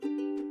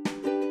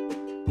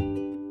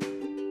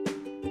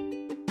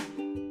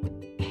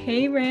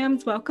Hey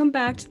Rams, welcome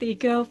back to the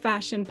Eco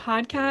Fashion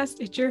Podcast.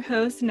 It's your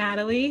host,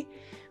 Natalie.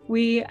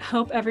 We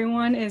hope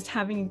everyone is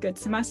having a good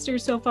semester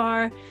so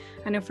far.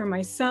 I know for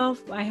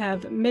myself, I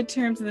have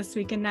midterms this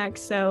week and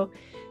next, so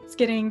it's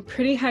getting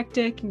pretty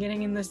hectic and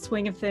getting in the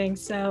swing of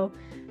things. So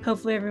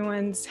hopefully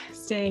everyone's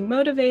staying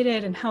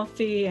motivated and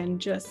healthy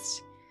and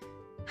just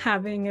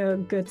having a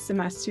good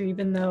semester,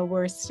 even though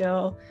we're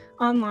still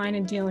online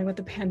and dealing with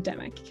the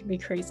pandemic. It can be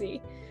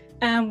crazy.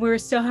 We're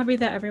so happy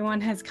that everyone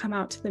has come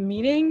out to the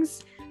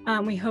meetings.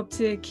 We hope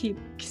to keep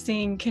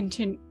seeing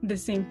the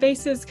same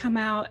faces come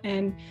out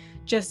and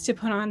just to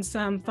put on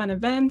some fun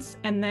events.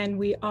 And then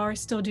we are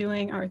still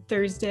doing our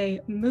Thursday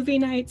movie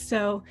night.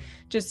 So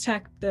just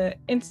check the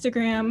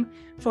Instagram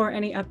for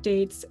any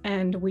updates,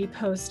 and we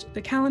post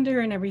the calendar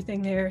and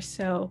everything there,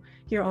 so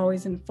you're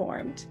always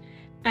informed.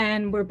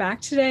 And we're back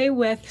today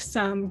with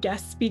some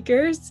guest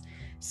speakers.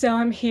 So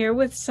I'm here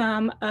with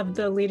some of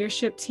the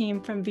leadership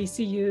team from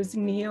VCU's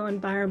NEO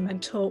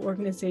Environmental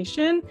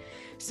Organization.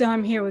 So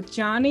I'm here with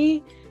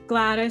Johnny,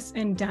 Gladys,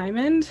 and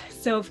Diamond.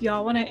 So if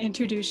y'all want to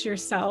introduce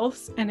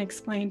yourselves and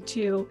explain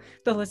to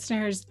the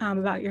listeners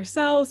about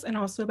yourselves and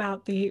also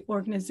about the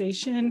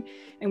organization,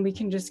 and we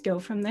can just go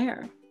from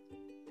there.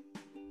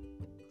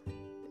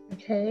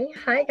 Okay,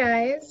 hi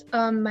guys.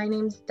 My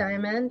name's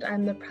Diamond.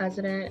 I'm the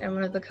president and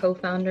one of the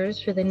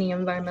co-founders for the NEO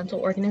Environmental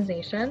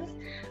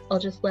Organization. I'll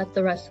just let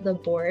the rest of the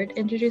board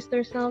introduce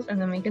themselves,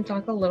 and then we can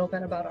talk a little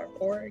bit about our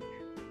org.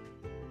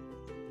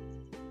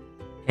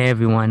 Hey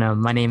everyone,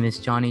 my name is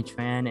Johnny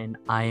Tran, and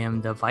I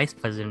am the vice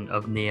president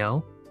of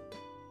NEO.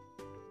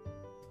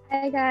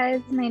 Hi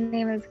guys, my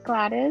name is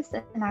Gladys,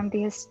 and I'm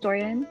the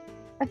historian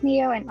of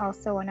NEO and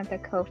also one of the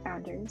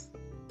co-founders.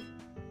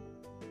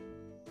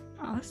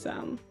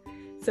 Awesome.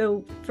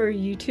 So for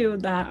you two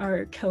that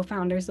are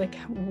co-founders,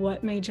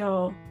 what made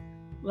y'all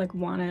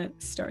want to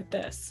start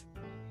this?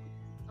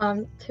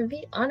 To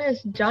be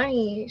honest,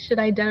 Johnny should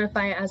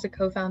identify as a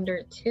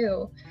co-founder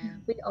too.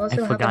 We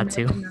also have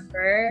another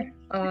member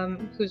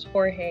who's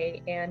Jorge,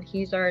 and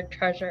he's our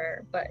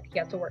treasurer, but he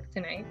had to work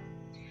tonight.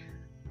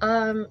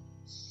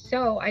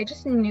 So I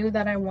just knew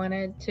that I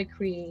wanted to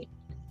create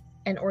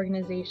an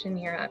organization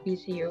here at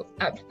VCU.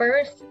 At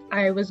first,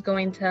 I was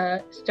going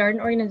to start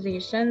an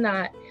organization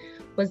that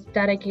was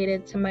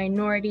dedicated to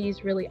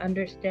minorities really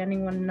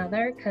understanding one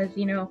another, because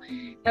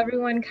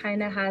everyone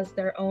kind of has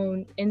their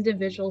own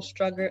individual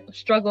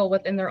struggle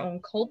within their own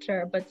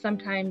culture, but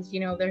sometimes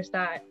there's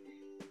that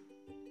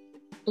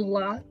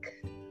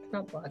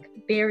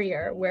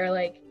barrier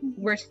where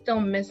we're still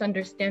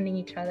misunderstanding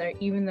each other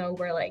even though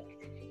we're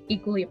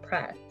equally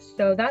oppressed.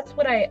 So that's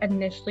what I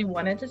initially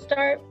wanted to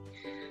start,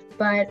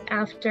 but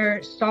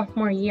after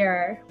sophomore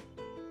year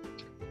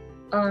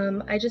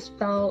I just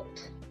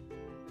felt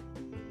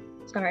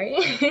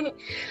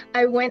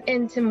I went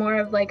into more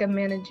of a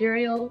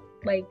managerial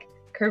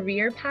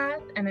career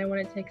path, and I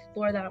wanted to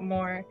explore that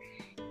more.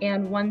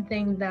 And one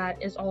thing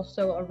that is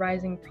also a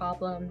rising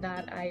problem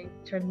that I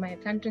turned my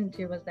attention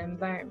to was the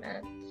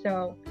environment.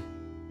 So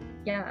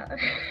yeah,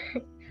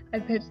 I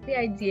pitched the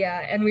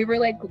idea, and we were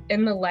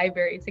in the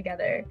library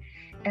together,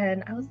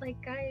 and I was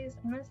like, guys,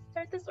 I'm gonna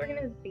start this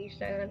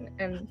organization,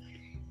 and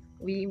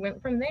we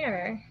went from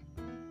there.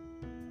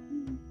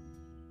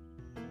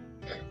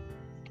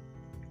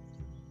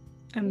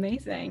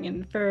 Amazing.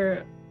 And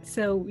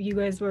so you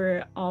guys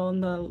were all in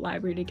the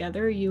library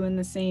together? Are you in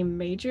the same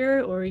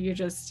major, or you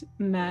just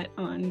met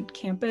on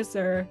campus,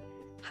 or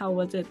how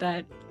was it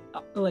that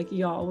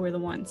y'all were the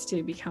ones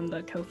to become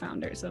the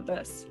co-founders of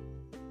this?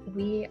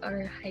 We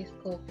are high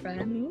school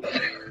friends.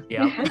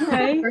 Yeah.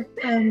 Okay. We're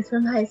friends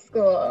from high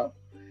school.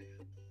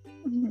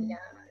 Yeah,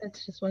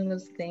 it's just one of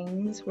those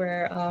things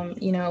where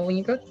when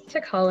you go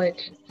to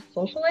college,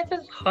 social life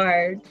is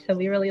hard, so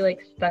we really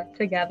stuck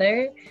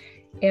together.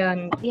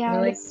 And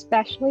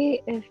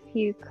especially if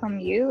you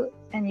commute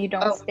and you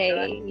don't stay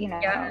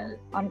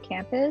on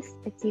campus,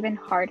 it's even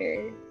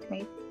harder to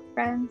make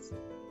friends.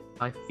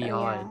 Life be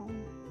hard.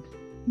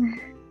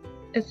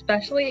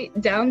 Especially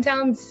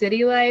downtown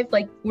city life,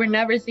 we're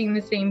never seeing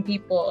the same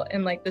people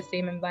in the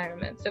same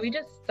environment, so we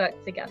just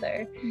stuck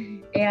together.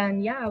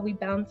 And we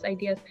bounce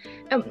ideas.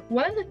 And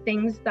one of the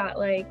things that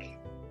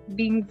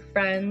being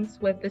friends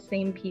with the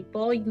same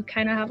people, you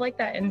kind of have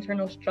that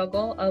internal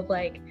struggle of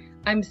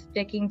I'm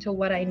sticking to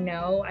what I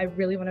know. I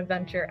really want to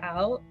venture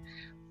out.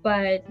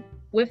 But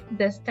with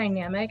this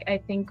dynamic, I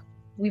think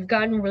we've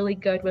gotten really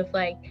good with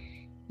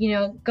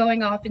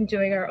going off and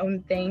doing our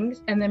own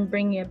things and then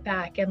bringing it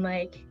back and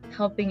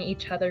helping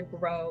each other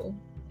grow,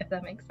 if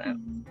that makes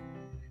sense.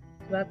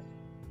 So that's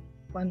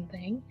one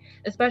thing.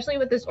 Especially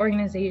with this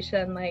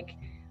organization,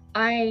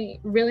 I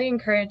really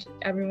encourage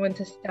everyone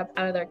to step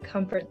out of their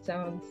comfort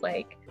zones.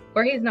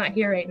 Jorge's not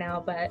here right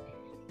now, but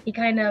he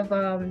kind of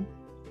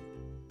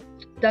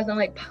doesn't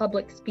like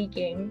public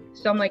speaking,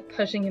 so I'm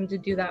pushing him to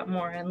do that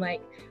more and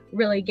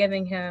really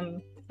giving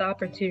him the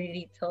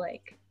opportunity to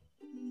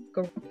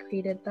go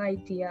create the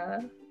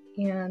idea.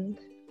 And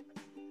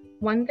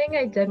one thing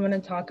I did want to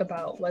talk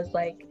about was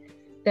the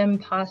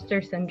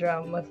imposter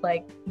syndrome with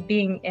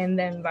being in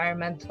the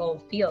environmental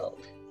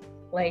field.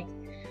 Like,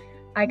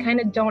 I kind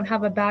of don't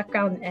have a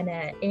background in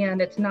it,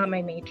 and it's not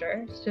my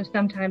major. So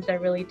sometimes I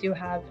really do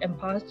have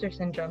imposter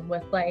syndrome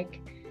with like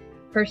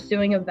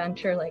pursuing a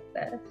venture like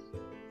this,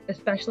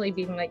 especially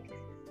being like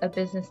a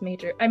business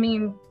major. I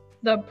mean,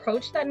 the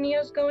approach that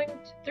Neo's going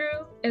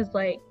through is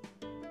like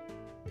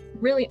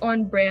really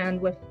on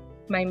brand with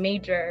my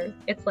major.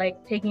 It's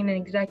like taking an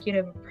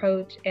executive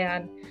approach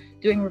and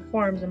doing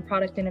reforms and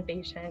product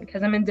innovation,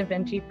 because I'm in Da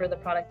Vinci for the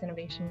product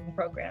innovation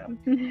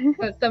program.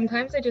 But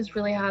sometimes I just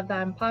really have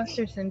that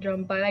imposter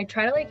syndrome, but I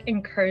try to like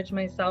encourage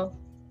myself,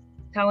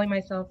 telling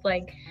myself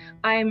like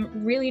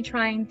I'm really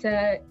trying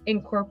to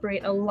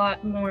incorporate a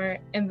lot more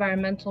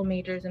environmental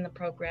majors in the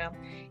program,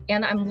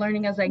 and I'm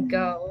learning as I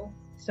go.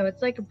 So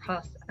it's like a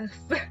process.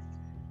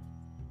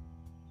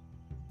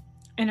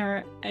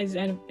 And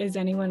is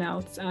anyone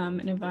else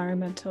an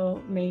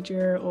environmental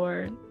major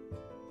or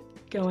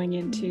going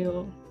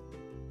into?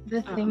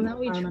 The thing that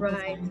we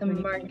try to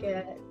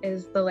market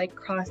is the like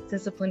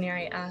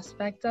cross-disciplinary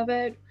aspect of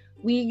it.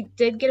 We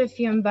did get a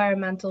few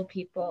environmental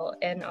people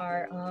in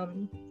our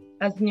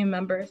as new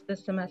members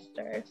this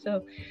semester.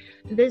 So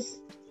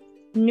this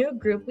new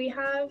group we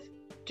have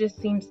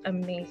just seems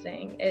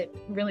amazing. It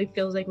really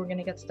feels like we're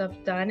gonna get stuff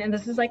done. And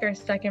this is like our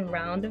second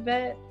round of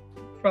it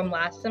from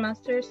last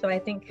semester. So I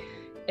think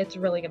it's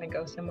really gonna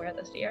go somewhere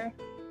this year.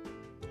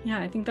 Yeah,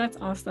 I think that's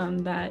awesome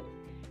that,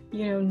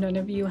 you know, none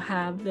of you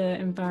have the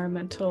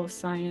environmental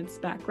science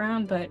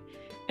background, but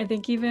I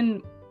think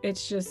even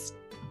it's just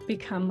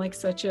become like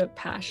such a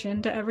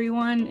passion to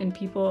everyone, and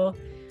people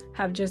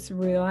have just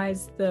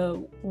realized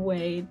the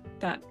way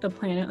that the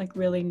planet like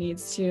really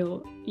needs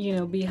to, you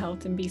know, be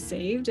helped and be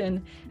saved.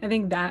 And I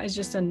think that is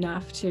just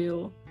enough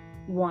to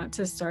want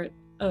to start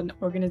an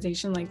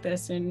organization like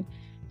this. And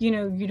you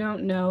know, you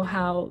don't know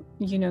how,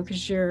 you know,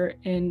 because you're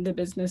in the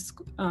business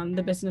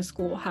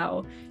school,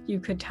 how you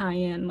could tie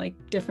in like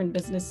different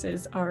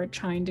businesses are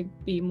trying to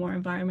be more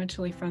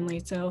environmentally friendly.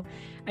 So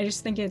I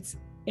just think it's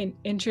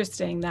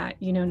interesting that,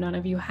 you know, none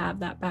of you have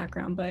that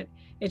background, but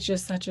it's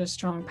just such a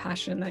strong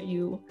passion that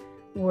you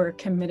were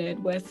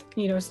committed with,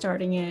 you know,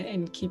 starting it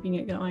and keeping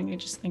it going. I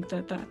just think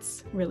that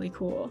that's really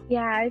cool.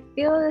 Yeah, I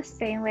feel the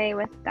same way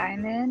with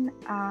Diamond.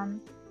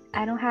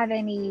 I don't have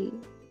any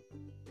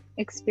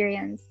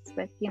experience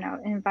with, you know,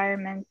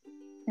 environmental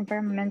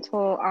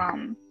I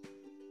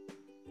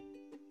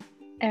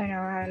don't know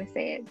how to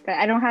say it, but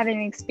I don't have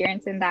any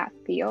experience in that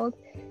field.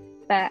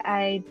 But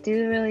I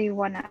do really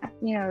want to,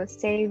 you know,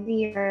 save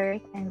the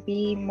earth and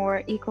be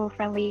more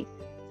eco-friendly,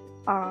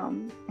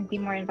 and be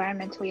more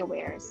environmentally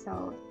aware.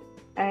 So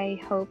I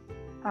hope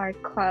our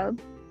club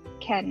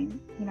can,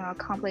 you know,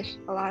 accomplish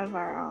a lot of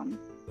our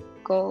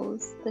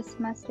goals this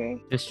semester.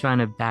 Just trying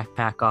to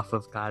backpack off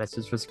of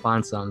Goddess's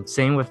response.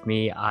 Same with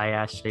me. I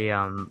actually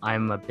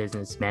I'm a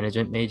business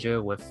management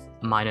major with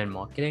a minor in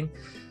marketing.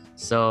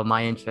 So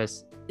my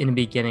interest in the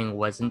beginning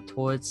wasn't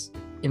towards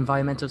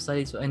environmental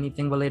studies or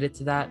anything related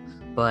to that.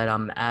 But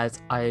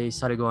as I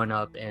started growing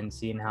up and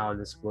seeing how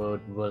this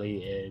world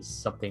really is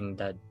something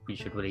that we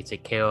should really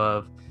take care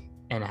of,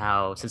 and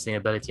how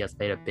sustainability has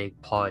played a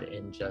big part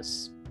in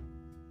just,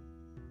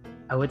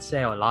 I would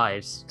say, our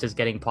lives, just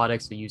getting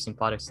products or using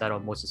products that are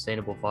more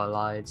sustainable for our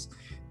lives,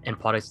 and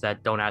products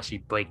that don't actually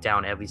break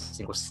down every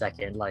single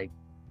second, like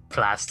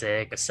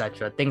plastic,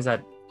 etc. Things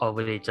that are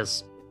really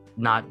just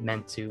not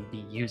meant to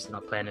be used on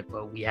our planet,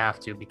 but we have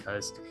to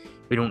because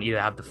we don't either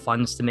have the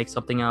funds to make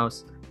something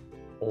else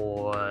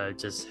or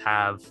just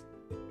have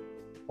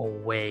a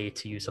way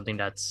to use something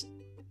that's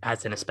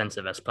as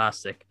inexpensive as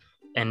plastic.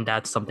 And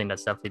that's something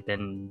that's definitely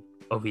been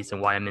a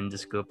reason why I'm in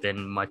this group,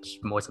 and much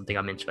more something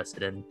I'm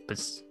interested in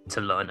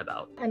to learn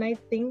about. And I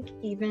think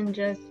even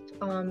just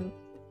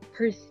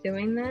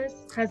pursuing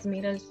this has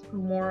made us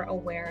more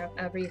aware of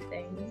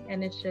everything.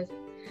 And it's just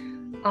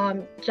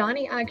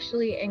Johnny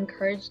actually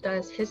encouraged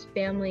us. His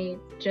family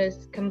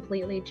just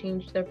completely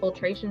changed their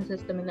filtration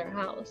system in their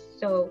house.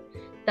 So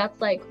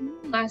that's like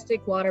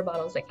plastic water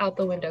bottles like out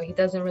the window. He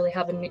doesn't really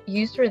have a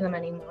use for them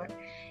anymore.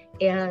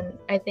 And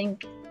I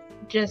think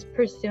just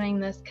pursuing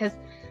this, because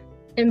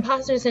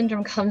imposter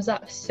syndrome comes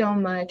up so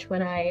much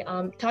when I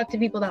talk to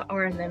people that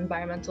are in the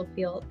environmental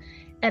field,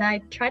 and I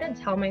try to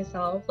tell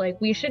myself like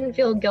we shouldn't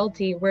feel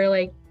guilty. We're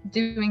like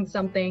doing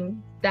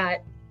something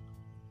that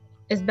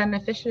is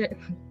beneficial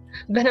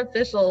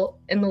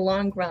in the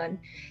long run,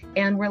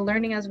 and we're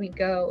learning as we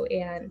go,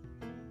 and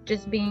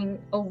just being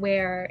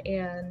aware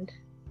and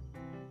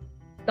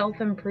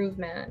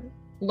self-improvement,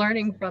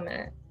 learning from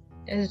it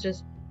has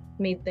just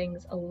made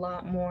things a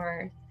lot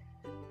more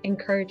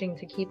encouraging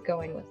to keep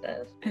going with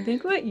this. I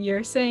think what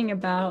you're saying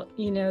about,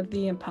 you know,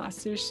 the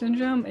imposter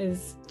syndrome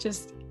is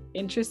just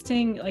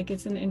interesting. Like,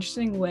 it's an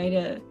interesting way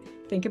to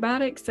think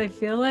about it, because I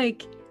feel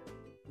like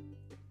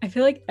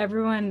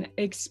everyone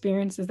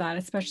experiences that,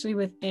 especially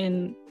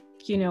within,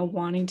 you know,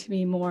 wanting to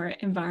be more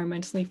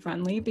environmentally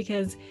friendly,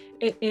 because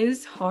it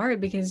is hard,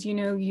 because, you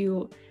know,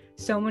 you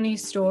so many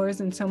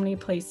stores and so many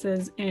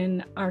places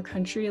in our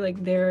country,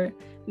 like they're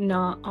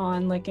not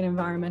on like an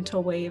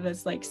environmental wave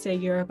as like say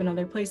Europe and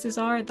other places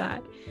are,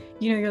 that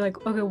you know you're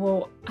like, okay,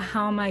 well,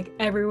 how am I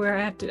everywhere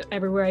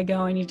I go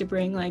I need to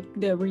bring like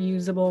the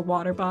reusable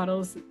water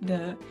bottles,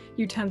 the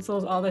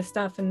utensils, all this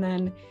stuff, and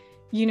then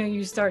you know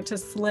you start to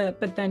slip,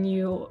 but then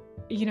you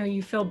know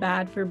you feel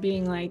bad for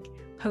being like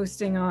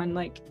posting on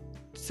like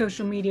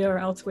social media or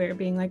elsewhere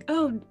being like,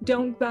 oh,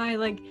 don't buy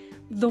like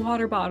the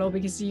water bottle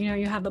because you know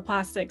you have the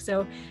plastic.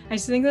 So I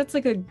just think that's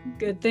like a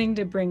good thing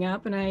to bring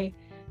up. And I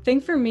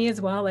think for me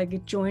as well,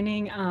 like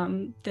joining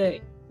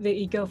the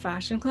Eco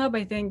Fashion Club,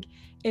 I think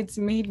it's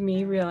made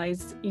me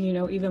realize, you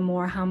know, even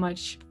more how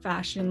much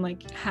fashion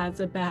like has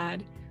a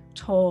bad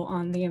toll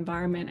on the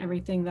environment,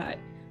 everything that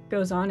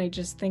goes on. I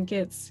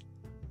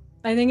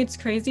think it's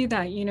crazy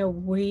that, you know,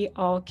 we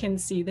all can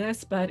see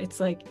this, but it's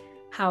like,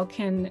 how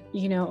can,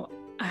 you know,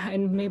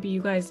 and maybe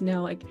you guys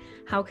know, like,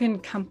 how can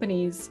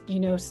companies, you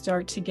know,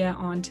 start to get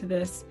onto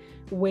this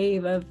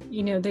wave of,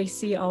 you know, they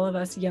see all of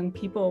us young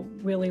people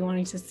really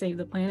wanting to save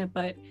the planet,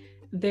 but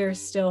they're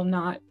still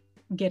not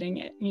getting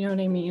it. You know what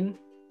I mean?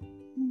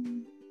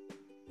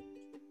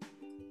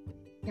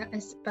 Yeah,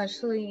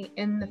 especially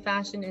in the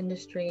fashion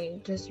industry.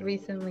 Just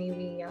recently,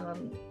 we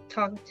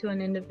talked to an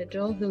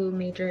individual who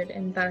majored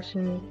in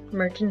fashion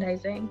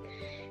merchandising,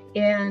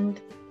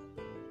 and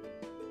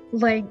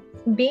like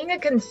being a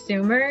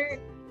consumer,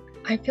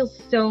 I feel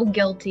so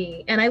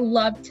guilty. And I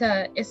love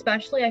to,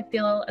 especially I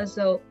feel as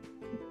though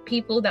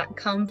people that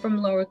come from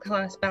lower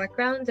class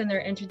backgrounds and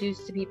they're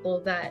introduced to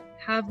people that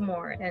have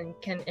more and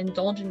can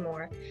indulge in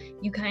more,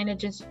 you kind of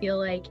just feel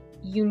like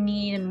you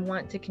need and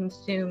want to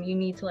consume, you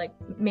need to like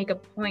make a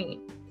point.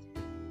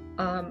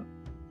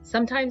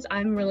 Sometimes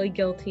I'm really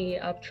guilty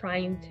of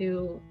trying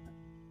to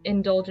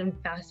indulge in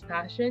fast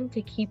fashion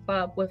to keep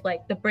up with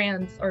like the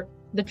brands or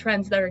the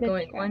trends that are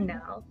going on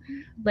now.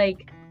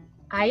 Like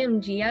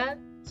IMGA,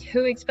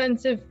 too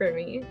expensive for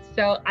me,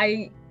 so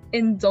I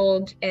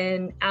indulge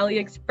in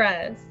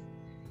AliExpress,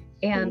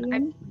 and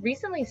I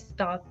recently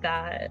stopped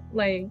that.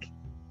 Like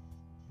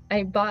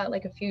I bought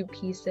like a few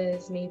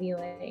pieces maybe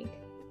like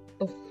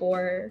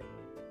before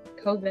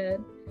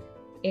COVID,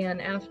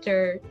 and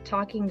after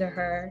talking to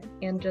her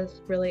and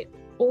just really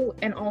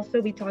and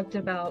also we talked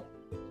about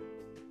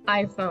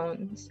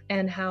iPhones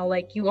and how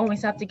like you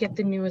always have to get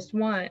the newest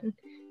one,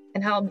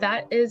 and how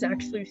that is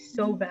actually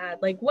so bad.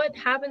 Like what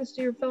happens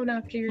to your phone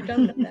after you're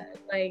done with it?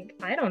 Like,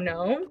 I don't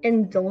know.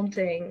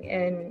 Indulging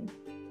in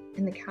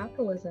the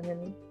capitalism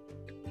and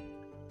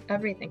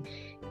everything.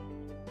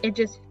 It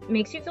just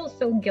makes you feel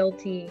so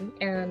guilty.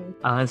 And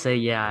I would say,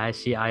 yeah,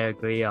 actually I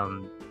agree.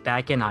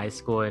 Back in high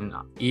school and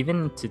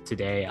even to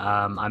today,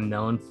 I'm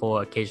known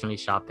for occasionally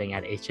shopping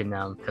at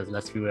H&M because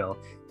let's be real,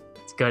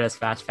 as good as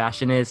fast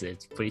fashion is,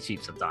 it's pretty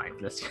cheap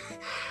sometimes.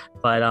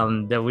 But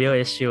the real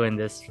issue in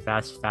this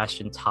fast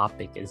fashion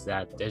topic is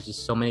that there's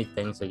just so many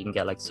things that you can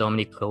get, like so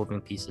many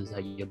clothing pieces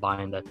that you're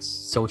buying that's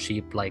so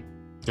cheap, like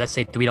let's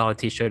say $3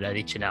 t-shirt at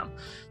H&M.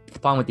 The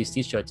problem with these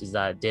t-shirts is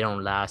that they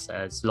don't last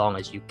as long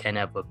as you can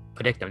ever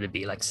predict them to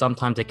be. Like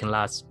sometimes they can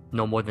last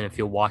no more than a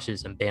few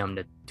washes and bam,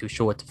 they're too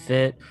short to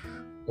fit,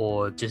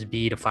 or just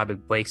be the fabric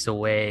breaks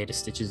away, the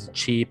stitches are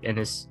cheap, and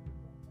it's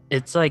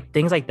like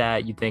things like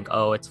that. You think,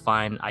 oh, it's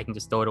fine, I can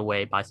just throw it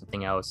away, buy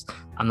something else,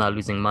 I'm not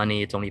losing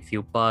money, it's only a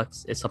few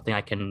bucks, it's something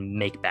I can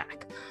make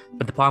back.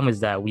 But the problem is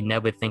that we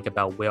never think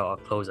about where our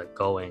clothes are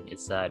going.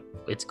 It's that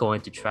it's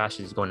going to trash,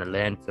 it's going to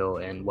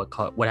landfill, and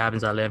what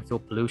happens at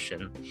landfill?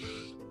 Pollution.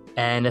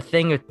 And the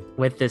thing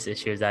with this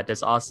issue is that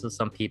there's also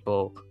some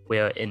people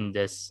where in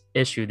this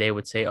issue they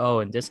would say, oh,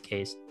 in this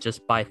case,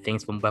 just buy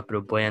things from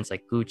reputable brands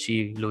like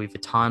Gucci, Louis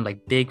Vuitton,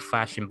 like big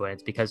fashion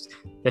brands. Because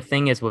the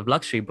thing is with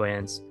luxury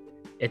brands,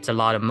 it's a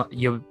lot of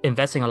you're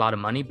investing a lot of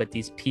money, but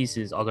these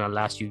pieces are going to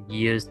last you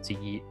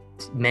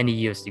many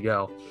years to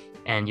go,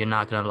 and you're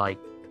not going to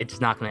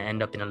it's not going to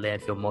end up in a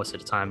landfill most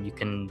of the time. You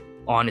can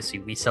honestly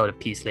resell the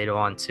piece later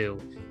on too,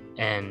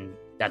 and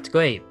that's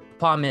great. The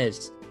problem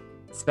is,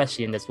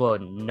 especially in this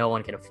world, no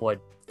one can afford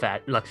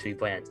fat luxury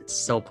brands. It's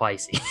so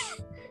pricey.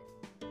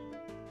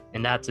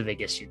 And that's a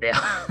big issue there.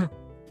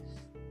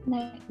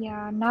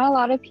 Yeah, not a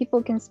lot of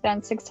people can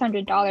spend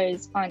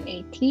 $600 on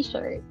a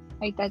t-shirt.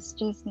 Like that's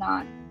just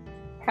not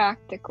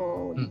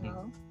practical, you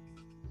know.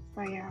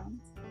 So yeah.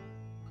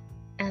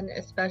 And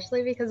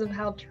especially because of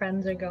how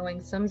trends are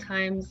going,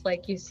 sometimes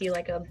like you see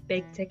like a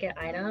big ticket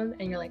item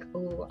and you're like,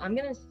 oh, I'm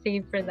gonna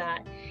save for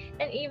that.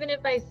 And even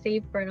if I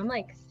save for it, I'm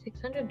like,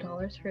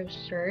 $600 for a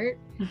shirt.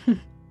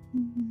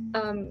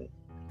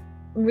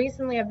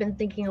 Recently I've been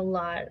thinking a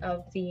lot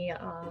of the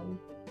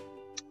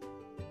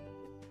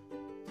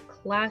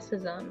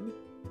classism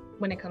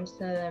when it comes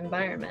to the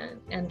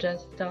environment, and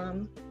just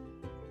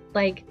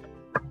like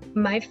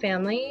my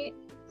family,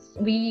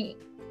 we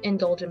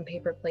indulge in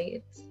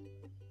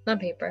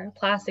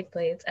plastic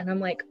plates, and I'm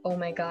like, oh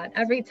my god,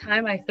 every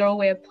time I throw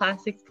away a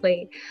plastic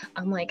plate,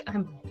 I'm like,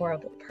 I'm a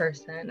horrible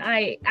person,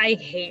 I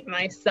hate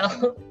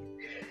myself.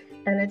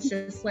 And it's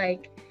just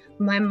like,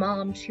 my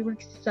mom, she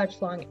works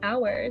such long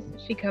hours.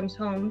 She comes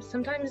home,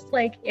 sometimes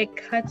like it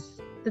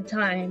cuts the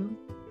time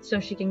so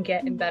she can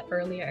get in bed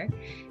earlier.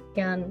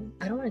 And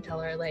I don't want to tell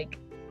her like,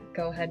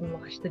 go ahead and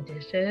wash the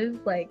dishes.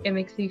 Like, it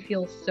makes me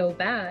feel so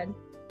bad.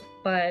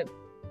 But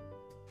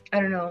I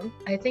don't know.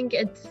 I think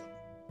it's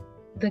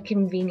the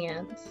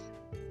convenience.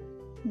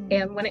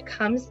 And when it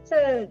comes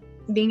to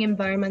being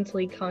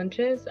environmentally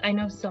conscious, I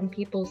know some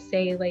people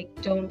say like,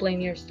 don't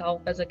blame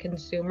yourself as a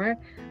consumer,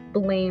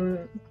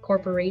 blame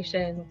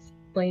corporations,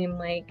 blame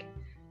like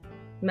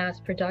mass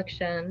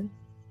production.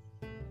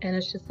 And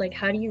it's just like,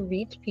 how do you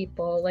reach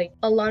people? Like,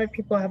 a lot of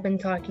people have been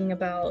talking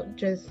about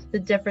just the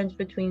difference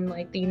between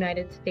like the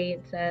United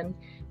States and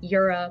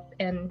Europe,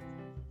 and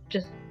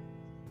just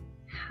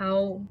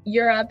how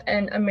Europe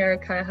and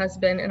America has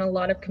been in a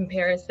lot of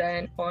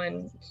comparison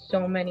on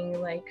so many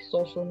like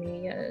social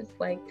medias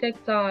like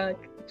TikTok,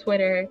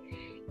 Twitter.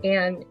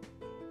 And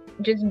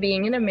just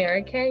being an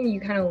American, you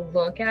kind of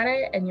look at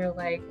it and you're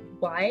like,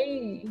 why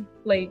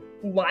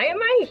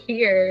am I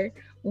here?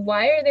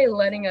 Why are they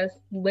letting us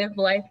live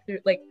life through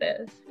like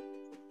this?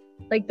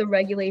 Like the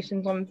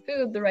regulations on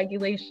food, the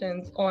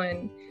regulations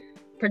on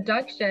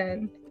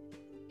production,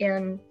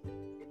 and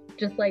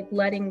just like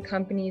letting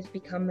companies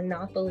become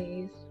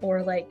monopolies,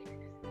 or like,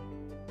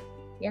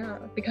 yeah,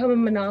 become a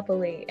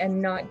monopoly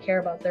and not care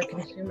about their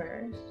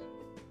consumers.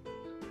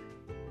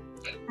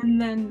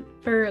 And then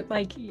for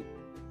like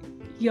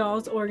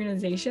y'all's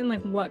organization,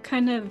 like what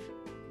kind of,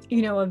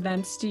 you know,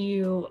 events do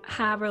you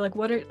have, or like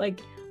what are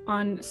like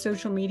on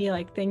social media,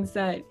 like things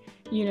that,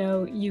 you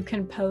know, you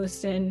can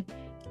post and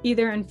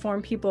either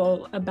inform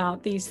people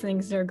about these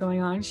things that are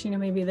going on? You know,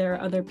 maybe there are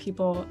other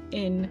people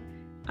in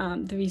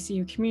the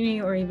VCU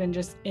community, or even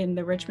just in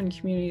the Richmond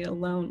community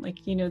alone,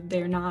 like, you know,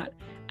 they're not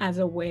as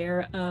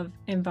aware of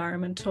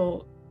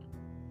environmental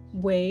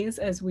ways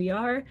as we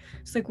are.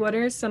 So like, what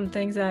are some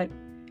things that,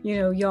 you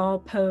know, y'all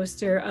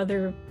post, or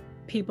other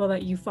people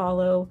that you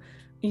follow,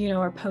 you know,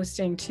 are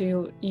posting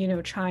to, you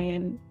know, try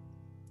and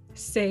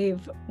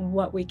save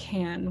what we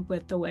can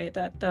with the way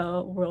that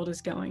the world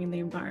is going and the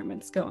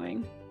environment's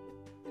going?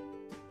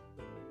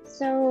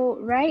 So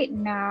right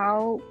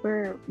now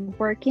we're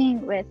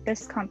working with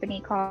this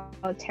company called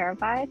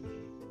TerraVive,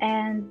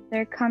 and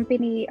their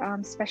company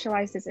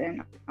specializes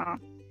in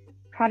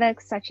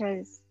products such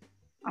as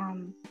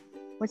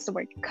what's the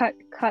word?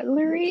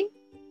 Cutlery?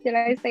 Did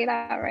I say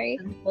that right?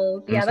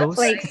 Yeah, that's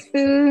like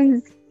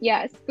spoons.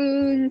 Yeah,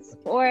 spoons,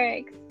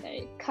 forks,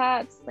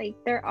 cups. Like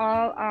they're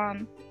all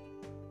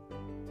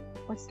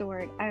what's the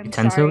word? I'm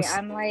utensils? sorry.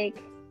 I'm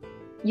like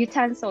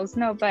utensils.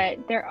 No,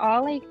 but they're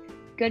all like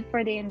good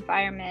for the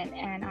environment,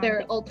 and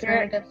they're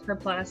alternatives for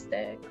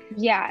plastic.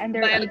 Yeah, and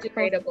they're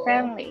biodegradable.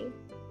 Friendly.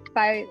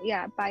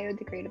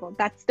 Biodegradable.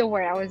 That's the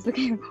word I was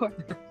looking for.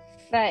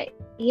 But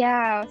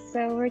yeah,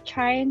 so we're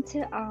trying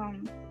to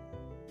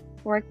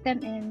work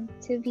them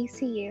into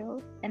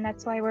VCU, and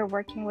that's why we're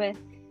working with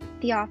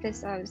the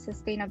Office of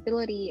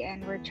Sustainability,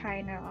 and we're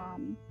trying to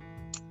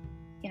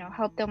you know,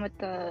 help them with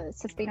the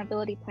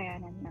sustainability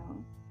plan, and you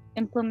know,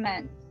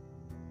 implement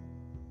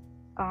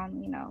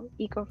you know,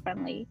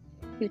 eco-friendly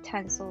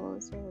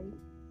utensils, or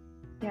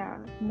yeah,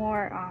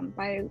 more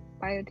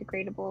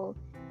biodegradable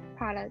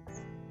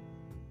products.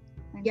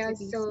 Yeah,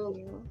 so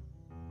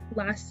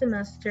last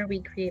semester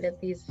we created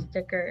these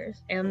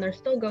stickers, and they're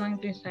still going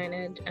through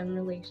signage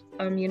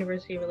and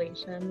university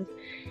relations.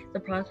 The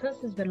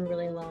process has been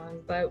really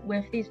long, but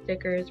with these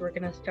stickers we're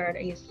going to start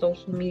a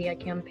social media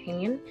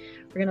campaign.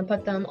 We're going to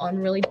put them on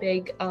really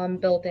big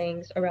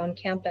buildings around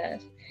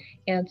campus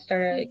and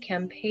start a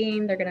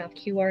campaign. They're going to have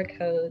QR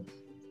codes,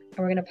 and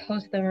we're going to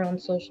post them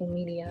around social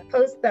media.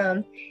 Post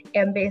them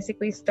and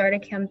basically start a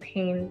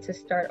campaign to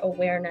start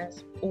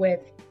awareness with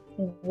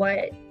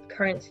what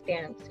current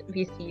stance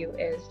VCU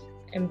is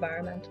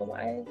environmental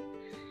wise.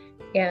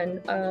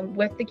 And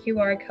with the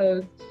QR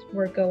codes,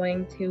 we're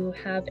going to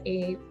have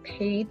a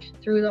page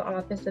through the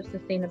Office of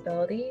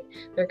Sustainability.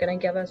 They're going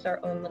to give us our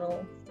own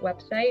little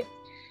website.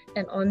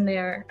 And on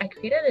there, I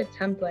created a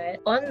template.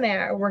 On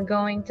there, we're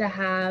going to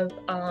have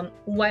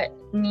what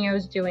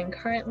NEO's doing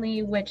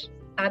currently, which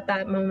at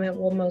that moment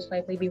we'll most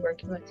likely be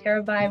working with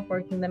TerraVive,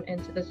 working them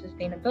into the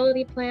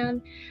sustainability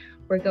plan.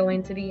 We're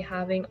going to be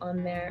having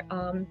on there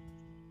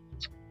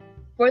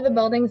for the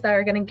buildings that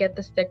are going to get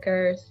the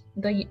stickers,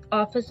 the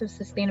Office of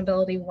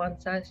Sustainability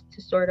wants us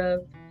to sort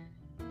of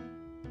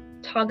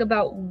talk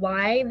about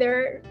why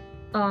they're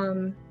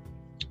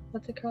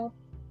what's it called?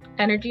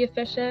 Energy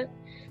efficient.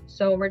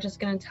 So we're just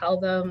going to tell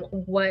them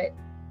what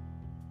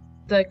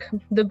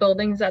the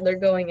buildings that they're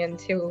going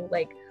into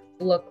like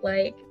look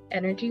like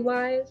energy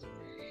wise,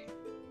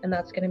 and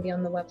that's going to be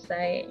on the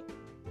website.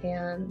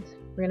 And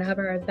we're going to have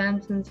our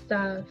events and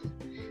stuff.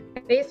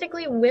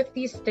 Basically, with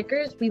these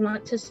stickers, we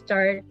want to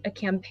start a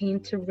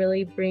campaign to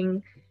really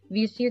bring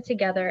VCU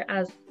together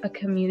as a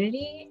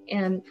community,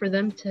 and for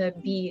them to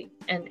be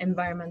an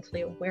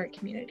environmentally aware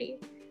community.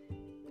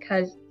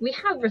 Because we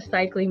have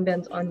recycling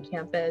bins on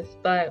campus,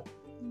 but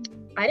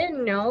I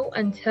didn't know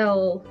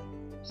until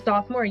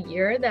sophomore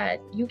year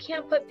that you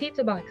can't put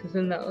pizza boxes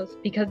in those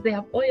because they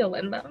have oil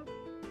in them.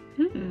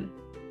 Hmm.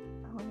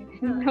 Oh, I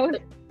didn't know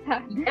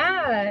that.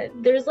 Yeah,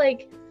 there's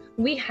like,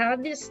 we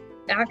have this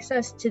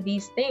access to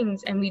these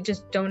things and we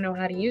just don't know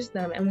how to use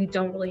them, and we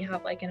don't really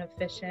have like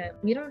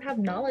we don't have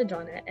knowledge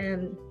on it.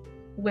 And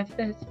with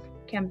this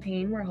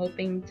campaign, we're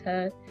hoping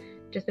to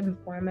just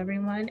inform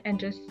everyone and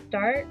just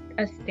start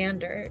a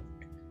standard.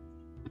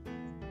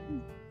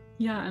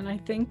 Yeah, and I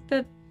think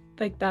that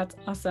like that's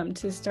awesome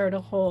to start a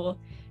whole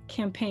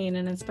campaign,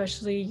 and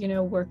especially, you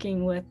know,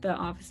 working with the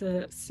Office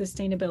of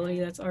Sustainability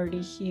that's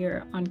already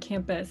here on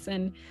campus,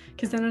 and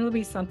because then it'll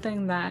be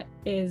something that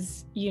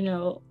is, you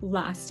know,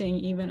 lasting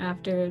even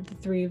after the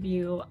three of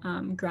you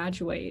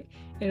graduate.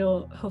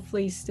 It'll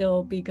hopefully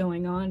still be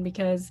going on,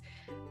 because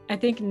I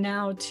think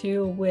now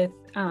too with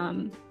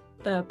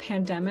the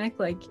pandemic,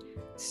 like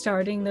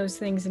starting those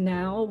things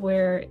now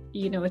where,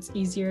 you know, it's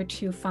easier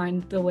to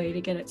find the way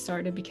to get it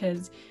started,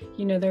 because,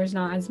 you know, there's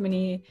not as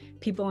many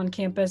people on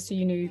campus, so,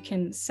 you know, you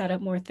can set up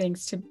more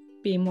things to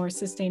be more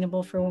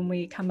sustainable for when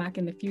we come back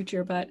in the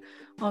future. But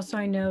also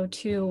I know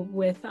too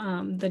with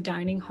the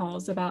dining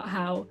halls about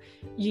how,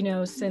 you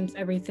know, since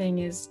everything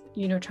is,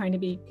 you know, trying to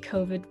be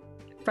COVID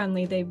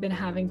friendly, they've been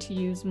having to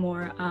use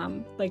more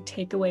like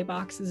takeaway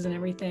boxes and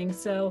everything.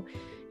 So,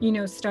 you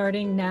know,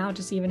 starting now,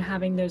 just even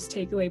having those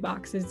takeaway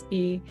boxes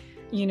be,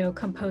 you know,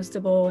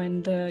 compostable,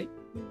 and the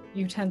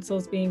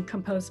utensils being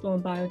compostable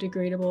and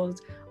biodegradable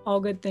is all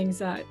good things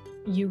that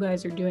you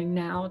guys are doing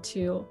now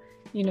to,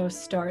 you know,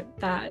 start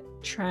that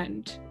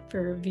trend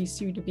for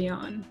VCU to be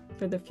on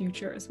for the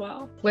future as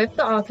well. With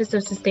the Office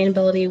of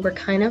Sustainability, we're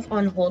kind of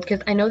on hold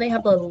because I know they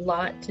have a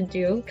lot to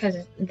do,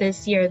 because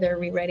this year they're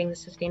rewriting the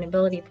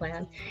sustainability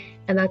plan.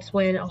 And that's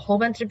when a whole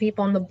bunch of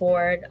people on the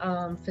board,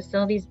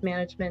 facilities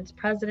management's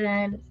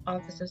president,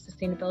 Office of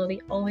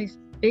Sustainability, all these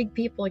big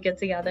people get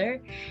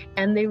together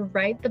and they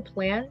write the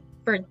plan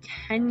for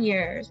 10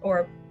 years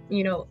or,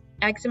 you know,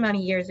 X amount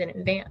of years in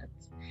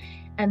advance.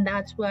 And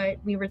that's what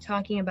we were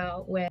talking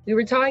about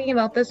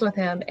this with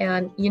him.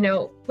 And, you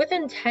know,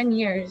 within 10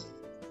 years,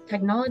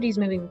 technology is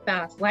moving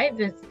fast, life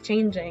is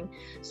changing,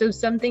 so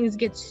some things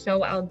get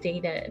so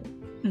outdated.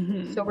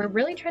 Mm-hmm. So we're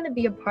really trying to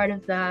be a part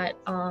of that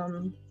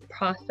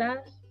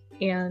process,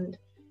 and,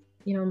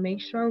 you know, make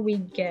sure we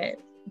get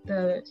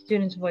the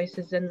students'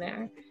 voices in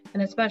there,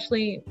 and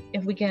especially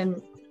if we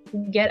can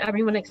get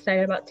everyone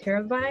excited about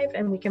TerraVive,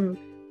 and we can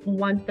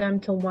want them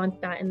to want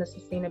that in the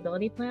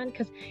sustainability plan,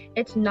 because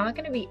it's not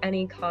going to be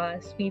any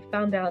cost. We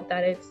found out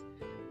that it's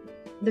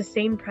the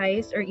same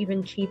price or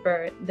even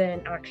cheaper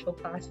than actual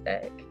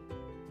plastic.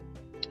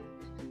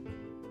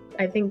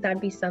 I think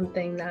that'd be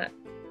something that,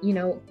 you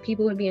know,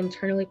 people would be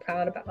internally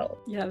proud about.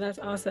 Yeah, that's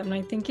awesome. And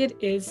I think it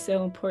is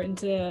so important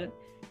to,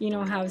 you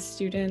know, have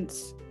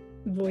students'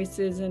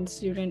 voices and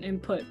student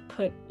input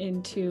put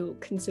into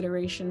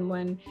consideration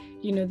when,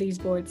 you know, these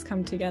boards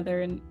come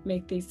together and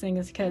make these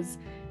things, because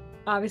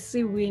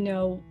obviously we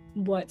know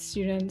what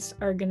students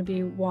are going to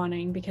be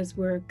wanting because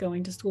we're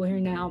going to school here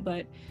now,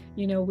 but,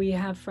 you know, we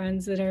have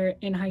friends that are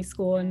in high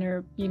school and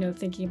are, you know,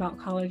 thinking about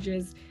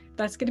colleges.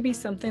 That's going to be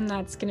something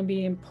that's going to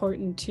be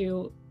important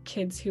to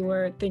kids who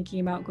are thinking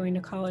about going to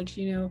college.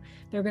 You know,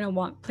 they're going to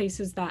want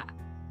places that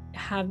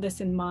have this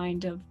in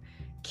mind of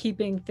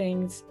keeping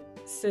things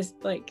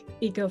like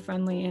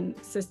eco-friendly and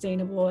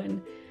sustainable.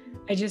 And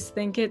I just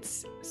think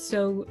it's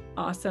so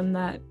awesome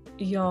that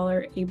y'all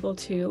are able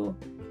to,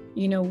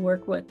 you know,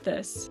 work with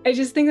this. I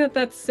just think that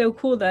that's so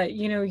cool that,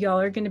 you know, y'all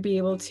are going to be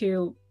able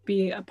to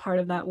be a part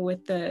of that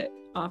with the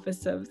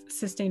Office of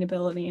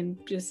Sustainability, and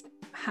just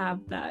have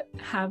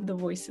the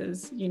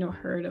voices, you know,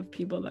 heard of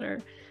people that are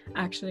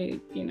actually,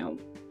 you know,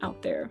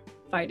 out there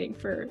fighting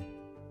for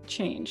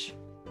change.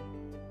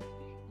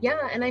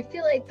 Yeah, and I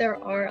feel like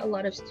there are a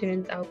lot of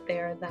students out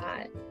there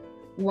that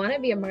want to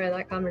be a part of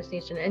that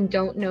conversation and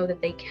don't know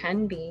that they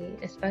can be,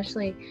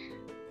 especially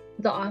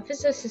the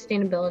Office of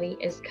Sustainability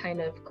is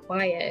kind of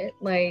quiet.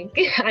 Like,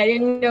 I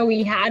didn't know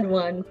we had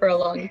one for a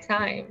long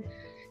time.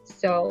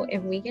 So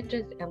if we can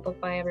just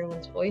amplify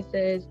everyone's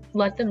voices,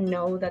 let them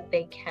know that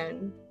they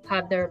can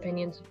have their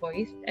opinions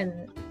voiced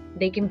and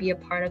they can be a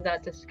part of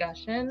that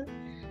discussion,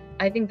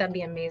 I think that'd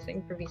be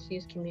amazing for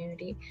VCU's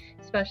community.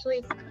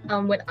 Especially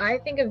when I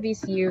think of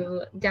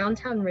VCU,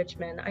 downtown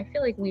Richmond, I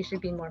feel like we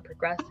should be more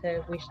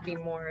progressive. We should be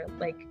more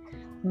like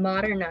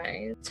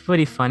modernized. It's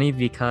pretty funny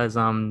because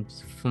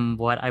from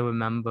what I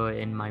remember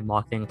in my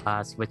marketing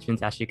class,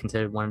 Richmond's actually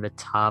considered one of the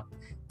top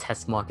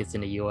test markets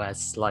in the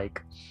US.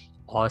 Like,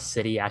 our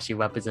city actually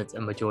represents a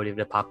majority of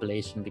the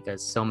population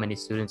because so many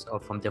students are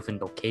from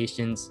different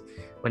locations.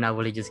 We're not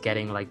really just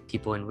getting like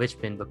people in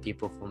Richmond, but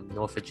people from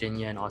North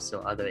Virginia and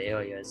also other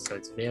areas. So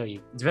it's very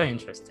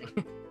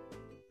interesting.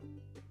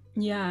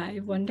 Yeah,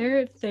 I wonder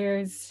if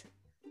there's,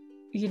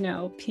 you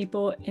know,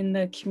 people in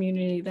the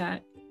community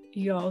that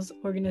y'all's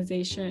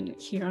organization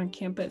here on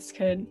campus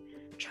could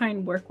try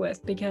and work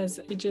with, because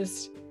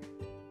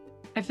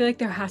I feel like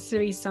there has to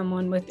be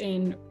someone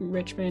within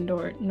Richmond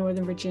or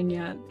Northern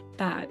Virginia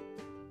that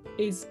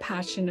is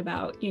passionate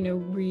about, you know,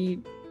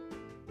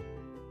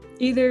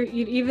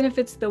 even if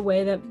it's the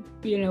way that,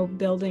 you know,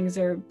 buildings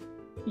are,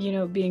 you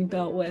know, being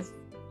built with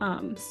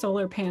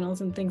solar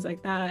panels and things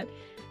like that,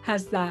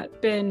 has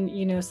that been,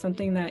 you know,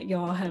 something that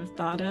y'all have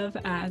thought of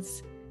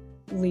as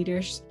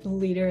leaders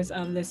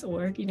of this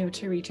org, you know,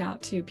 to reach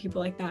out to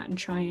people like that and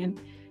try and,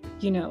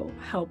 you know,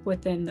 help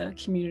within the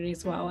community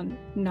as well, and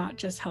not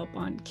just help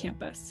on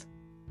campus?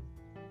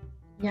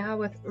 Yeah,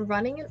 with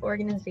running an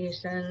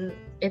organization,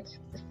 it's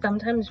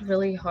sometimes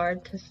really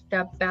hard to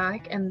step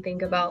back and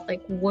think about,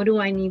 like, what do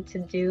I need to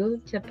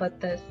do to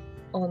put this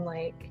on,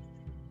 like,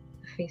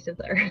 the face of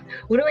the earth?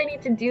 What do I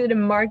need to do to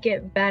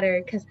market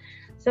better? Because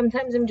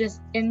sometimes I'm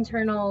just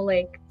internal,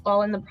 like,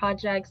 all in the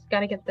projects,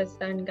 gotta get this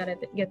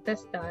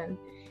done,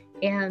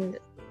 and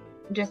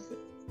just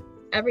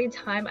every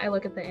time I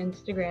look at the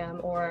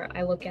Instagram or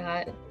I look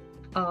at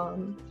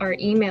our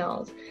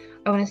emails,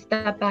 I want to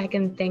step back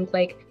and think,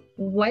 like,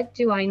 what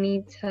do I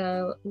need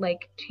to,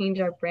 like, change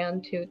our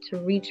brand to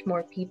reach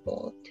more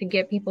people, to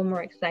get people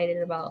more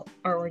excited about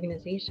our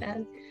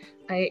organization?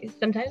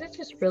 Sometimes it's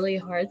just really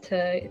hard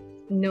to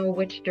know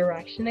which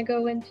direction to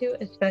go into,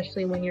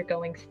 especially when you're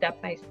going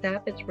step by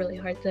step. It's really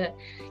hard to,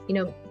 you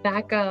know,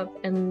 back up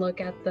and look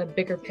at the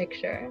bigger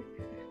picture.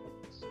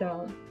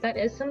 So that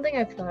is something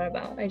I've thought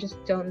about. I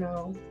just don't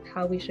know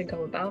how we should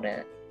go about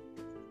it.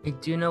 I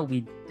do know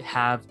we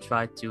have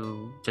tried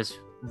to just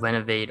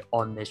renovate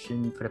our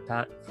mission for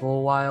a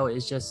while.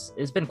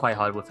 It's been quite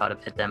hard with how the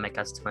pandemic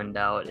has turned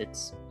out.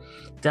 It's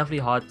definitely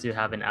hard to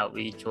have an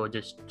outreach or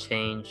just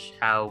change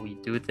how we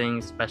do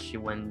things, especially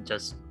when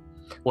just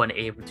weren't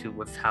able to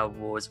with how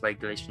rules,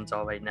 regulations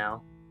are right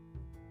now.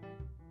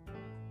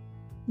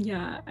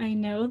 Yeah, I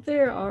know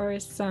there are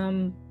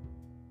some,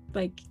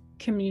 like,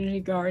 community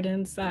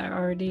gardens that are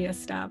already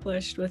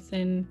established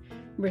within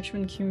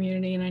Richmond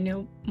community, and I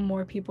know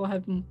more people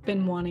have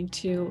been wanting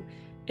to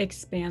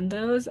expand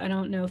those. I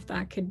don't know if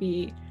that could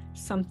be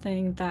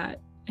something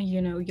that,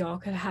 you know, y'all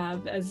could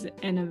have as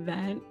an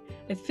event.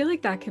 I feel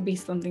like that could be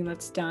something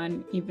that's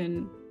done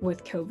even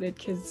with COVID,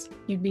 because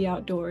you'd be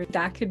outdoors.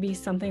 That could be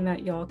something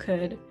that y'all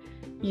could,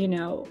 you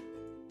know,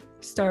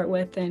 start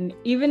with. And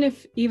even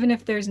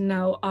if there's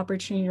no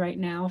opportunity right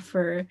now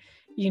for,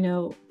 you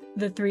know,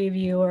 the three of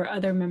you or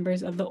other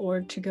members of the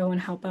org to go and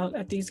help out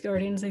at these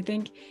gardens, I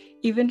think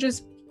even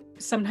just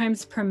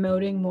sometimes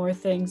promoting more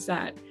things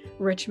that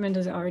Richmond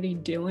is already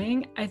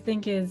doing, I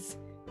think is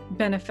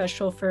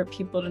beneficial for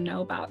people to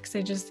know about. Because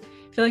I just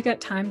feel like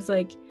at times,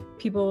 like,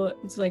 people,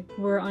 it's like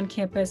we're on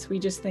campus, we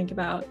just think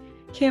about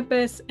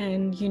campus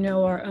and, you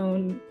know, our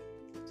own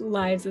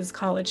lives as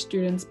college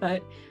students,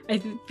 but I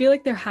feel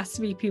like there has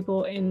to be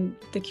people in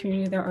the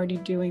community that are already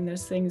doing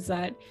those things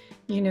that,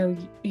 you know,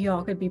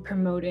 y'all could be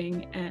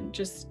promoting and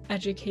just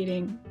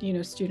educating, you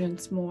know,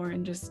 students more,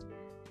 and just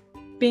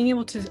being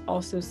able to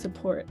also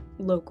support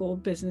local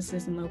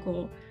businesses and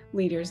local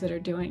leaders that are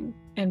doing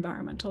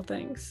environmental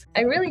things.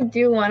 I really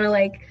do want to,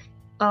 like,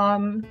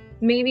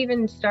 maybe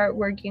even start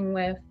working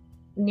with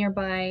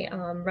nearby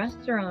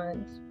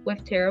restaurants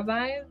with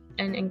TerraVive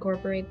and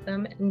incorporate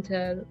them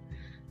into.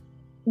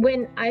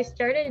 When I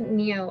started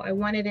NEO, I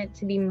wanted it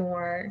to be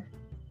more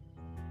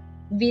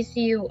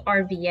VCU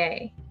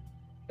RVA,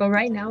 but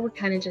right now we're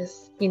kind of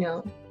just, you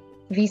know,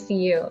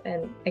 VCU,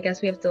 and I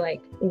guess we have to,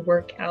 like,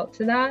 work out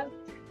to that.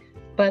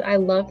 But I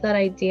love that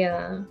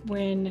idea.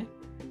 When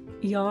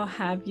y'all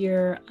have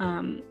your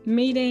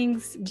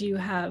meetings, do you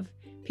have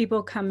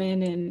people come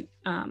in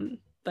and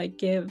like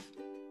give,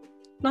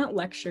 not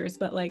lectures,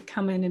 but like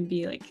come in and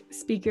be like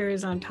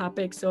speakers on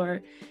topics?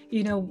 Or,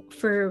 you know,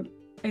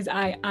 as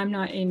I'm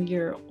not in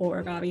your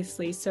org,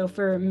 obviously, so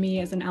for me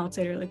as an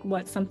outsider, like,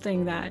 what's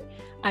something that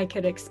I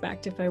could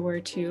expect if I were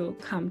to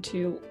come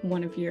to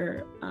one of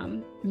your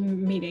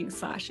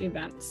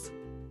meetings/events?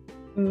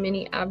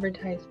 Mini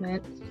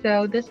advertisement.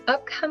 So this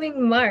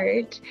upcoming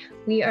March,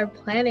 we are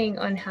planning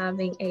on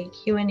having a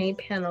Q&A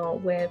panel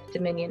with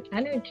Dominion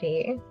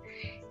Energy,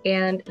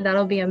 and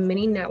that'll be a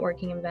mini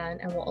networking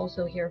event, and we'll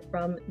also hear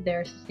from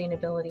their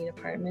sustainability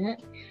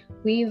department.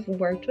 We've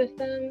worked with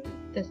them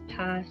this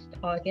past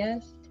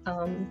August.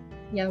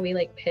 We,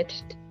 like,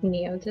 pitched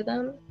NEO to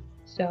them,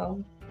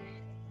 so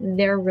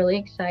they're really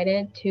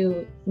excited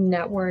to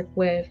network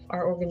with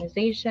our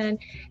organization.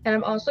 And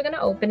I'm also going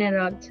to open it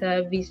up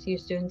to VCU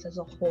students as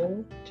a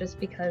whole, just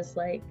because,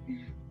 like,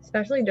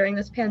 especially during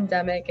this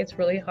pandemic, it's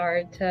really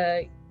hard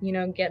to, you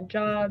know, get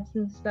jobs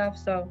and stuff.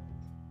 So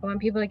I want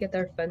people to get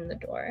their foot in the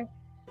door.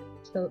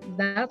 So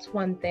that's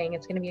one thing.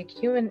 It's going to be a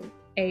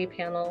Q&A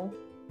panel,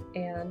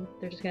 and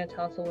they're just going to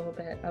tell us a little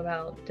bit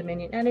about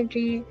Dominion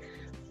Energy,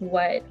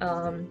 what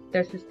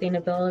their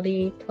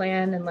sustainability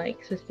plan and,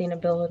 like,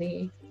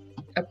 sustainability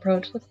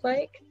approach looks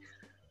like.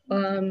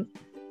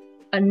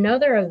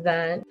 Another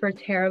event for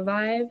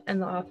TerraVive and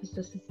the Office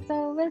of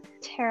So with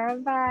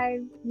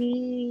TerraVive,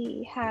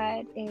 we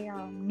had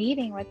a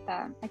meeting with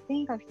them, I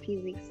think a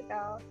few weeks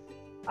ago.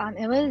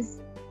 It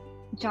was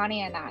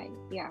Johnny and I.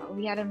 Yeah,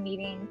 we had a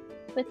meeting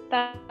with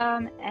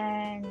them,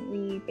 and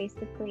we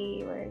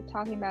basically were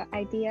talking about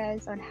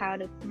ideas on how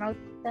to promote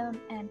them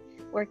and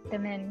work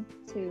them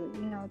into,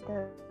 you know,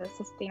 the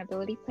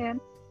sustainability plan.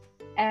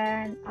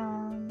 And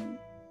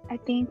I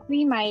think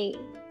we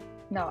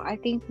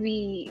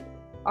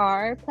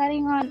are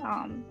planning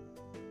on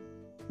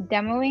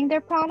demoing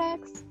their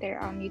products,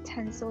 their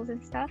utensils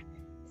and stuff.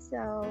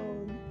 So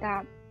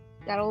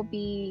that'll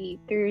be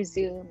through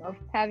Zoom, of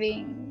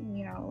having,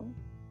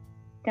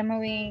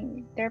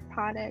 demoing their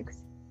products,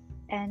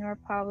 and we're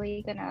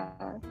probably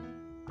gonna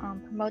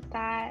promote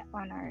that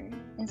on our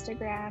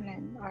Instagram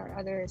and our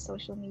other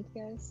social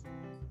medias.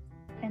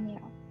 And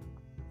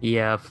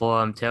Yeah,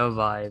 for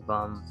TerraVive,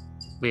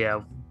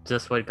 yeah,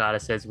 just what Gada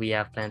says, we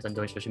have plans on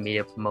doing social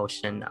media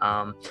promotion.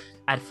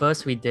 At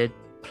first we did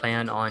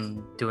plan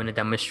on doing a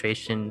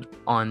demonstration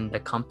on the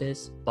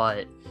campus,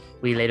 but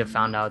we later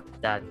found out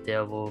that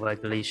there were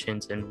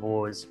regulations and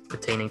rules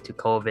pertaining to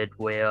COVID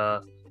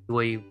where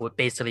we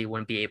basically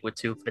wouldn't be able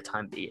to for the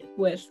time being.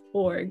 With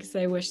orgs,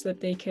 I wish that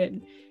they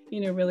could,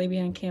 really be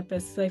on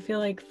campus. I feel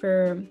like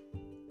I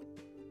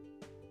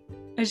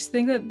just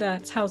think that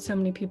that's how so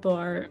many people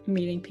are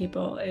meeting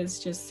people, is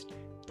just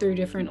through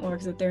different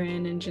orgs that they're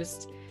in, and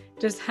just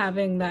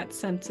having that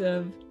sense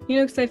of,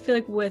 because I feel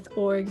like with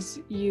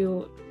orgs,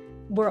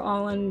 we're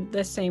all in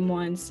the same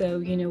one. So,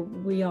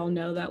 we all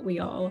know that we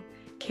all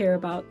care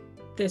about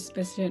this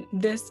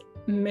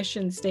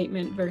mission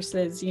statement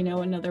versus,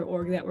 another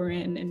org that we're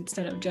in,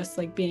 instead of just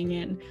like being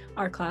in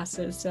our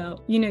classes.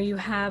 So, you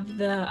have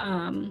the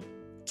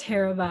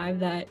TerraVive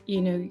that,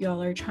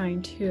 y'all are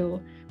trying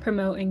to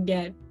promote and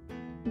get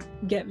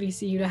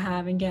VCU to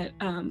have, and get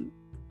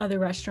other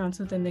restaurants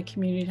within the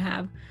community to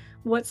have.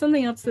 What's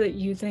something else that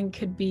you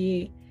think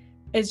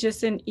is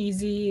just an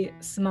easy,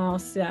 small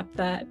step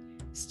that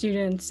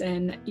students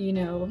and,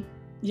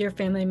 your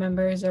family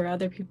members or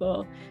other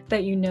people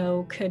that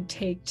could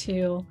take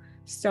to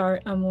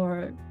start a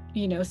more,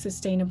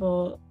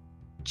 sustainable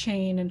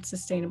chain and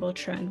sustainable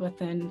trend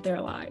within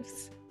their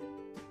lives?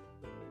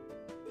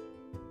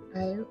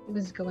 I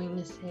was going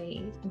to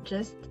say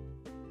just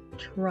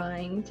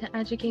trying to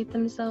educate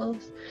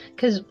themselves,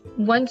 because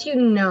once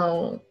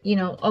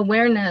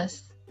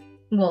awareness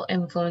will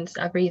influence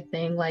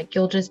everything. Like,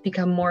 you'll just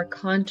become more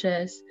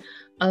conscious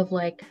of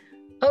like,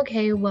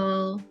 okay,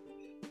 well,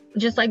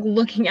 just like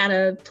looking at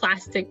a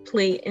plastic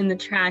plate in the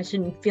trash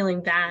and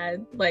feeling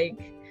bad,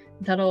 like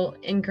that'll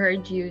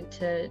encourage you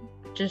to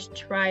just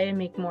try and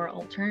make more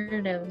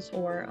alternatives,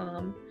 or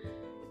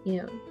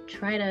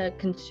try to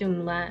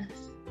consume less.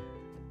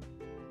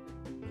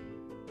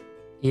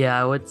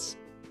 Yeah, I would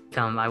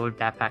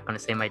backpack on the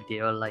same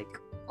idea. Like,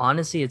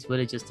 honestly, it's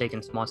really just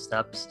taking small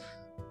steps.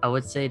 I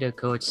would say to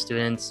encourage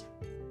students,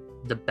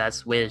 the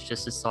best way is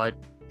just to start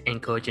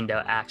encouraging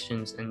their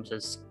actions and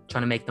just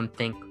trying to make them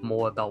think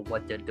more about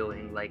what they're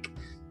doing. Like,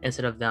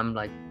 instead of them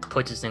like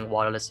purchasing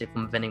water, let's say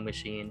from a vending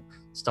machine,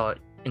 start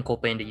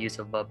incorporating the use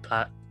of a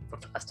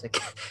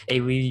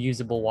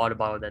reusable water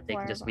bottle that they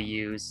can just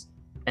reuse.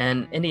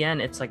 And in the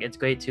end, it's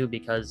great too,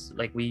 because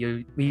like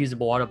reusable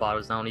water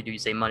bottles, not only do you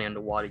save money on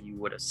the water you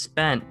would have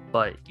spent,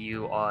 but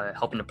you are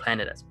helping the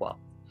planet as well.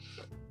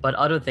 But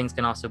other things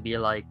can also be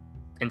like,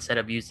 instead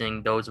of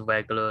using those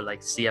regular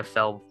like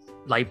CFL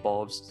light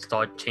bulbs,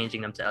 start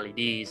changing them to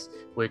LEDs,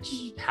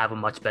 which have a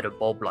much better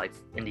bulb life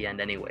in the end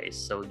anyways.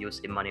 So you'll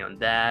save money on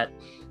that.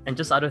 And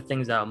just other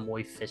things that are more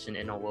efficient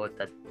in our world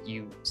that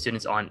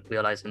students aren't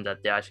realizing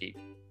that they're actually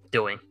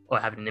doing or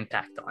having an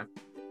impact on.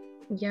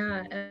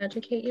 Yeah,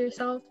 educate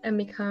yourself and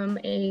become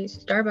a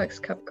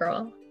Starbucks cup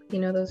girl.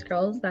 Those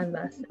girls that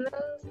invest in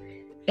those.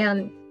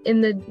 And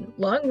in the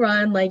long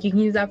run, like, you can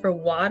use that for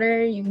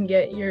water, you can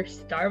get your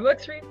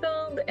Starbucks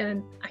refilled,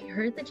 and I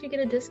heard that you get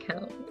a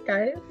discount,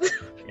 guys.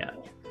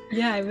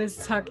 Yeah, I was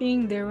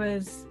talking, there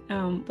was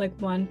like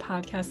one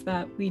podcast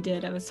that we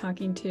did, I was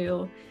talking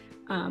to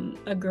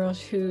a girl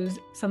who's,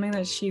 something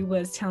that she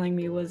was telling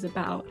me was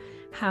about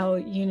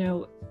how,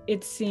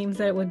 it seems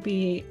that it would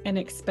be an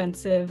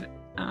expensive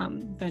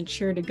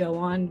venture to go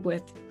on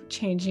with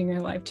changing your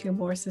life to a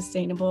more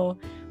sustainable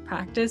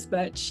practice,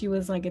 but she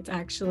was like, it's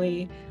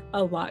actually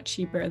a lot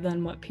cheaper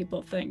than what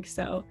people think.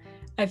 So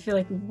I feel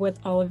like with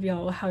all of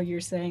y'all, how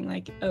you're saying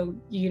like, oh,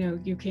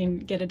 you can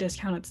get a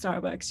discount at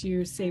Starbucks,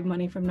 you save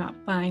money from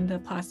not buying the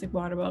plastic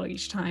water bottle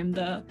each time,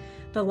 the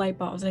light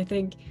bulbs. I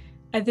think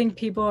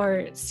people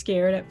are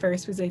scared at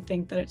first because they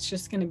think that it's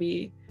just going to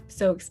be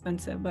so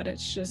expensive, but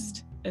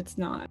it's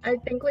not. I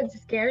think what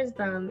scares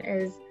them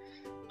is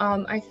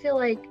I feel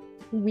like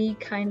we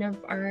kind of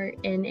are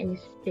in a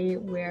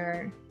state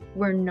where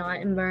we're not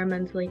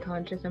environmentally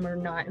conscious and we're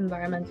not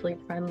environmentally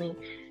friendly,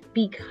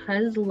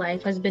 because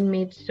life has been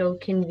made so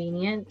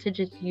convenient to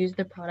just use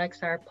the products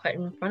that are put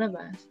in front of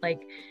us.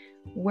 Like,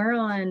 we're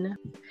on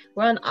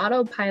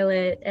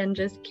autopilot, and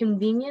just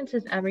convenience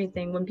is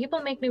everything. When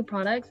people make new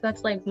products,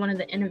 that's like one of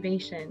the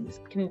innovations,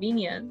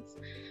 convenience.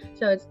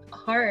 So it's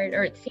hard,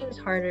 or it seems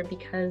harder,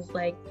 because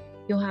like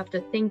you'll have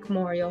to think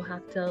more, you'll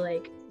have to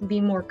like be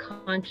more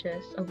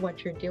conscious of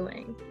what you're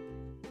doing.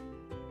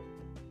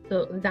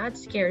 So that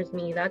scares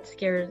me.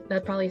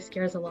 That probably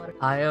scares a lot of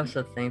people. I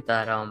also think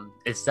that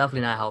it's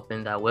definitely not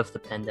helping that with the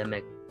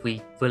pandemic,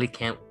 we really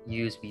can't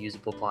use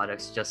reusable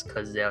products just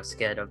because they're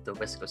scared of the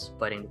risk of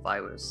spreading the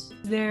virus.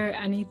 Is there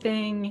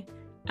anything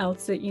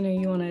else that you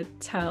want to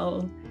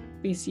tell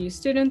VCU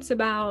students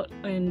about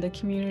in the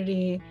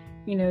community,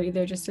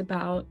 either just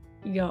about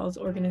y'all's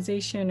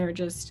organization or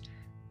just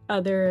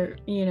other,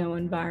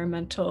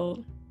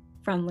 environmental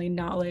friendly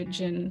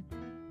knowledge and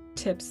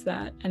tips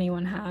that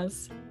anyone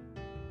has?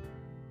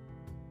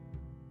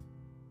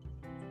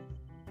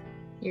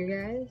 You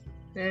guys?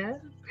 Yeah?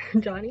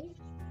 Johnny?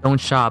 Don't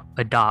shop,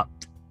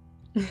 adopt.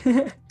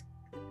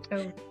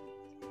 Oh,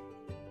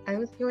 I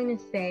was going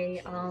to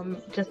say,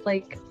 just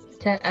like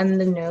to end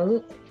the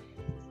note,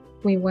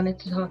 we wanted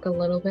to talk a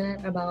little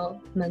bit about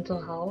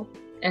mental health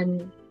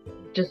and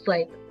just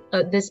like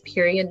this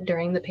period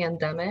during the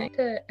pandemic,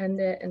 to end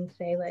it and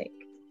say, like,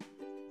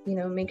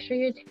 make sure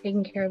you're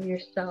taking care of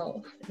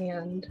yourself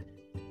and,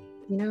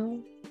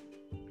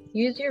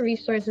 use your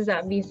resources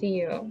at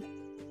VCU.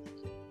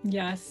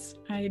 Yes,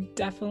 I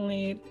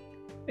definitely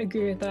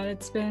agree with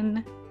that.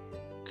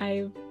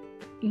 I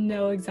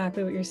know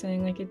exactly what you're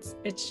saying. Like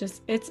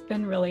it's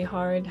been really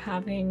hard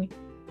having,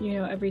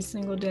 every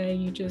single day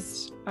you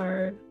just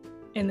are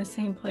in the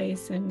same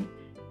place and,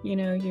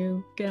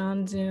 you get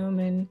on Zoom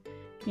and,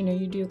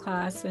 you do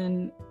class.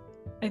 And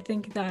I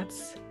think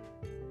that's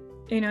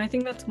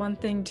one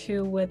thing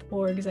too with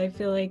orgs. I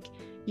feel like,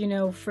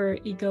 for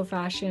eco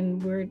fashion,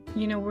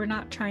 we're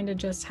not trying to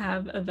just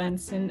have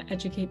events and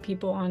educate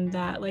people on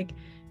that. Like,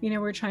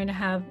 we're trying to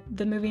have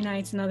the movie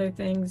nights and other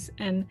things.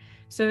 And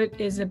so it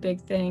is a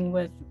big thing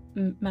with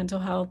mental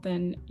health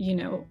and,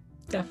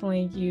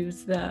 definitely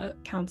use the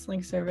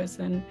counseling service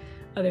and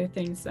other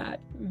things that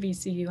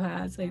VCU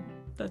has. Like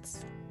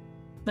that's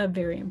a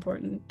very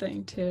important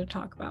thing to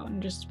talk about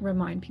and just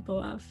remind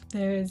people of.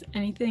 There's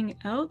anything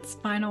else?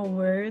 Final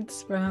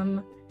words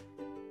from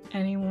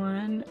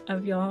anyone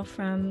of y'all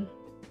from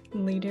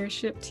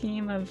leadership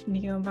team of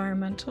Neo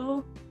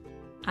Environmental?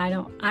 I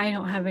don't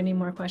have any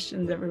more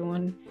questions,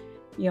 everyone.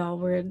 Y'all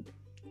were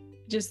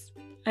just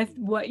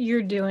what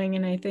you're doing,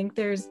 and I think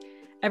there's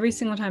every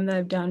single time that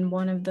I've done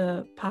one of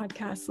the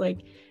podcasts, like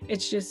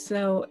it's just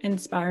so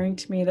inspiring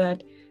to me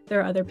that there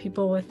are other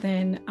people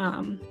within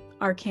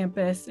our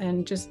campus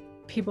and just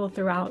people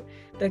throughout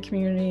the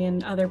community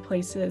and other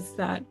places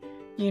that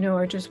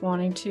are just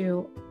wanting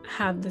to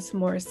have this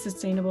more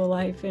sustainable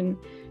life and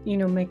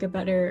make a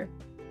better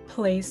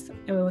place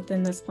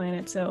within this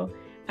planet. So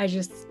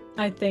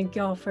I thank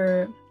y'all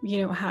for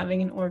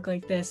having an org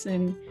like this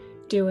and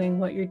doing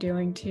what you're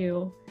doing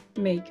to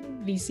make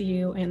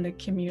VCU and the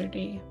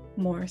community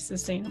more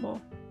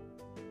sustainable.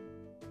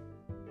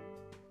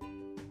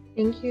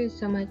 Thank you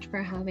so much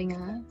for having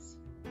us.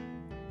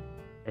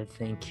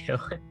 Thank you.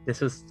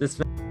 This